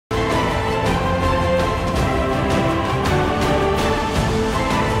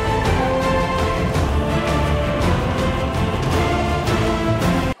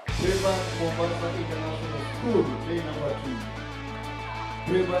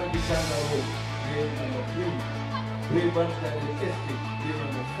Braeside Gitanga Road, game number 3. Braeside Estate, game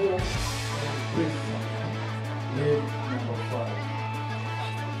number 4. And Breaside, game number 5.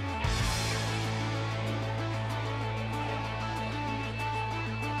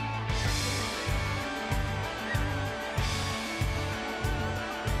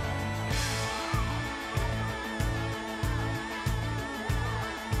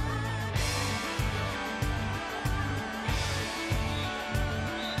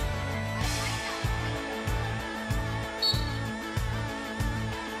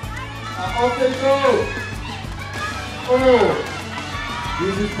 Off they go! Oh!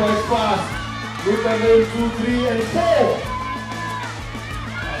 This is quite fast. Look at them, 2, 3, and 4!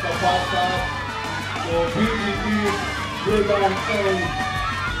 That's a fast start. So BGP, Braeside, and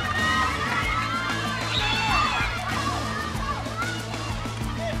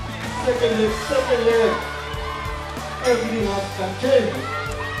second leg. Everything can change.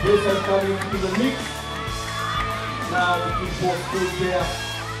 Braeside coming into the mix. Now the two post goes there.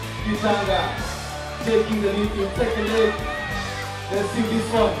 Gitanga taking the lead in second leg. Let's see this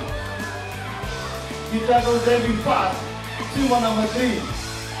one. Gitanga driving fast. Swimmer number 3.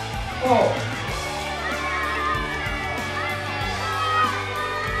 Oh.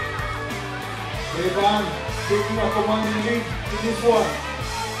 Braeside taking a commanding lead in this one.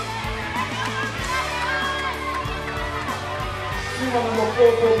 Swimmer number 4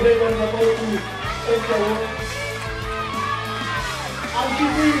 for Braeside about to enter. I'm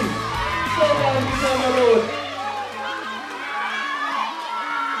keeping so down Gitanga Road.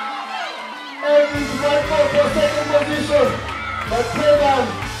 And it's right now for second position. But Braeside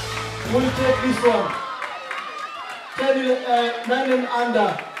will take this one. 9 and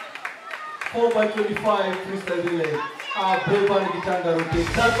under. 4x25 freestyle relay. Braeside Gitanga Road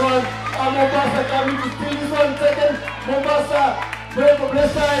takes that one. Mombasa coming to steal this one. Second, Mombasa.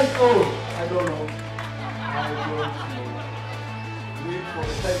 Breaside. Oh, I don't know. Wait for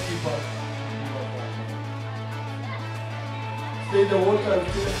the timekeeper. Stay in the water and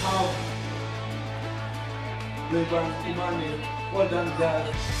still have Braeside Imani. Well done,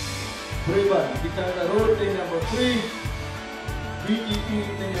 guys. Braeside Gitanga Road, lane number 3. BEP,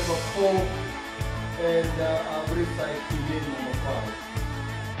 lane number 4. And Breaside, lane number 5.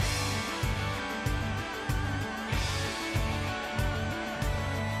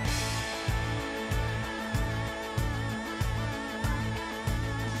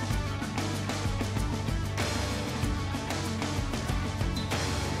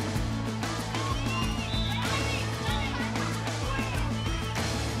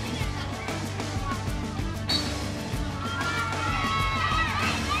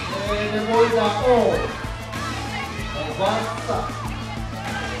 And the boys are all Pragassa.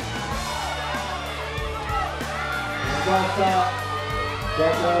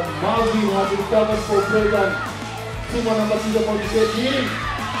 But Malvi has been covered for Braeside. Swimmer number 2 about to get in.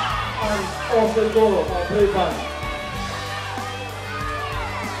 And off the goal of Braeside.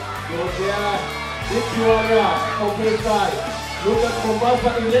 So there, Victoria for Braeside. Look at Mombasa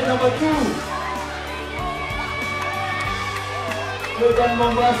in lane number 2. Braeside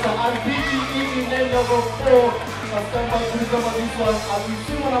Mombasa and BGE in lane number 4. First time back to recover this one. And we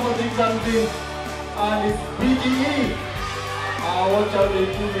see one number 6 comes in. And it's BGE. Watch out, they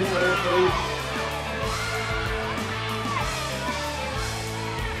do this referee.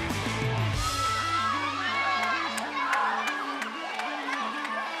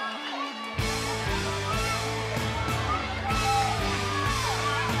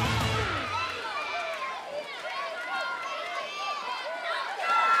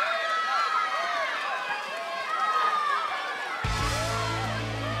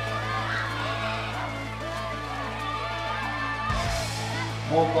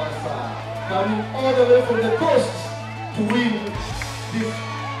 Mombasa coming all the way from the coast to win this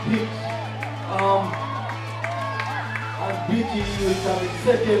heat. And BGE will come in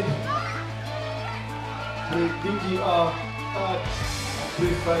second. BGR third.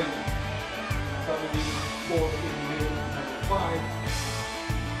 Breaside coming in fourth in lane number 5.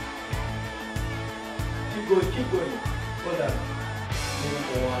 Keep going. Well done. Lane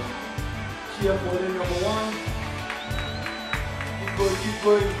number 1. Cheer for lane number 1. Keep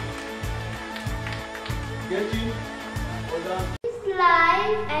going. Get in. Well done. Please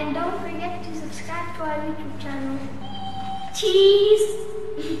like and don't forget to subscribe to our YouTube channel. Cheese!